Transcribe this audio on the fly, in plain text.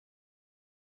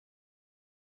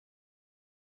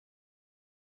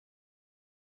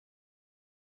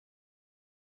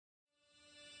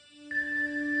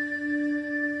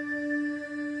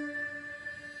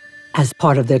As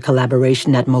part of their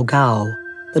collaboration at Mogao,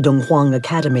 the Dunhuang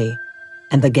Academy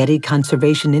and the Getty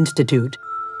Conservation Institute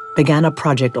began a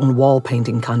project on wall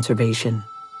painting conservation.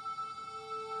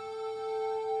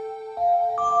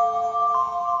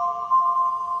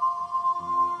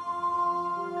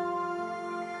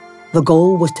 The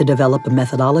goal was to develop a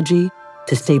methodology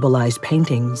to stabilize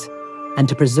paintings and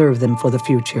to preserve them for the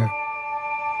future.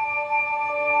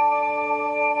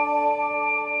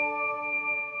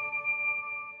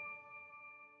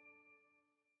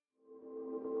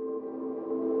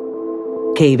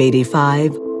 Cave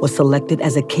 85 was selected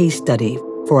as a case study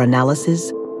for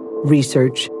analysis,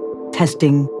 research,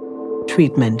 testing,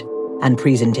 treatment, and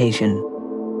presentation.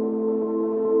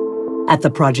 At the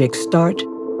project's start,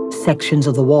 sections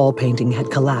of the wall painting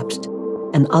had collapsed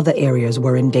and other areas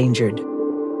were endangered.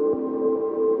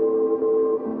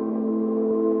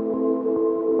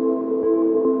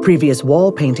 Previous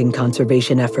wall painting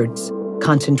conservation efforts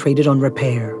concentrated on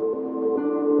repair.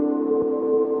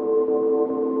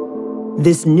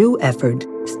 This new effort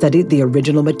studied the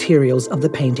original materials of the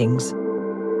paintings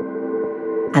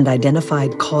and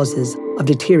identified causes of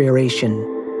deterioration.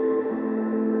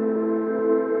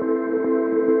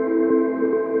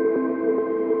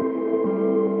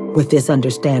 With this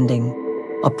understanding,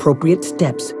 appropriate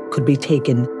steps could be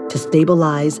taken to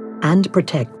stabilize and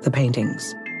protect the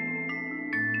paintings.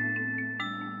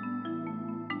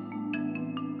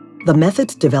 The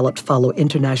methods developed follow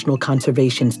international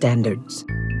conservation standards.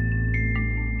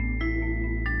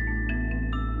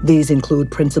 These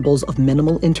include principles of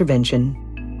minimal intervention,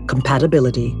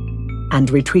 compatibility, and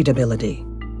retreatability.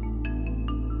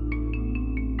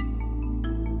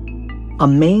 A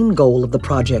main goal of the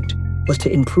project was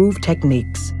to improve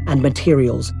techniques and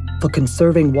materials for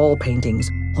conserving wall paintings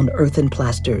on earthen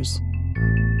plasters.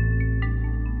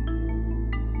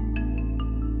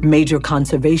 Major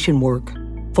conservation work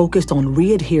focused on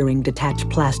re-adhering detached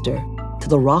plaster to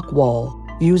the rock wall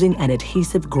using an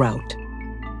adhesive grout.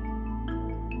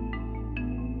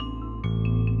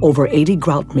 Over 80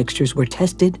 grout mixtures were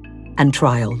tested and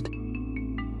trialed.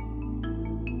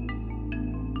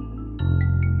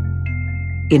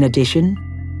 In addition,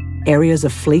 areas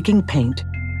of flaking paint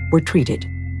were treated.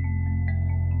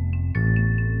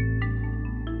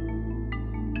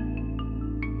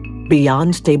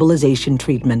 Beyond stabilization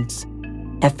treatments,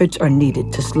 efforts are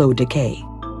needed to slow decay.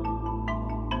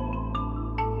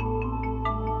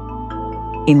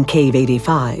 In Cave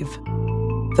 85,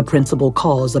 the principal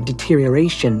cause of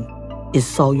deterioration is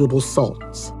soluble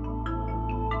salts.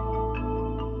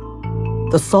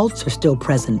 The salts are still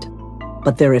present,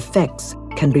 but their effects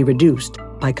can be reduced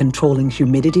by controlling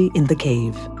humidity in the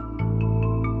cave.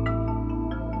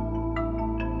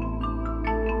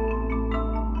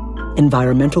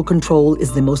 Environmental control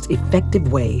is the most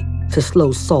effective way to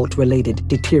slow salt-related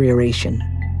deterioration.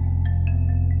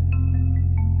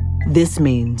 This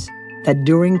means that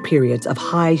during periods of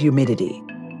high humidity,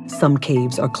 some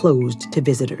caves are closed to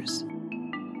visitors.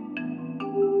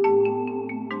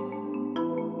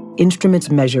 Instruments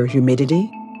measure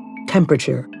humidity,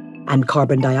 temperature, and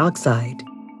carbon dioxide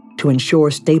to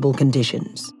ensure stable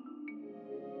conditions.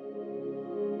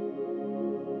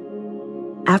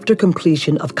 After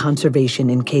completion of conservation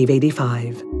in Cave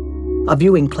 85, a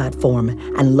viewing platform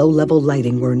and low-level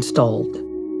lighting were installed.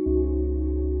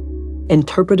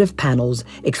 Interpretive panels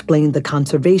explained the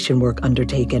conservation work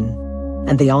undertaken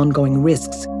and the ongoing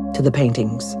risks to the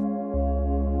paintings.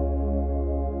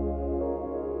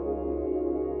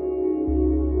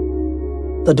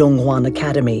 The Dunhuang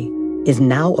Academy is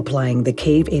now applying the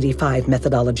Cave 85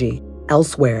 methodology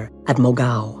elsewhere at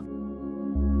Mogao.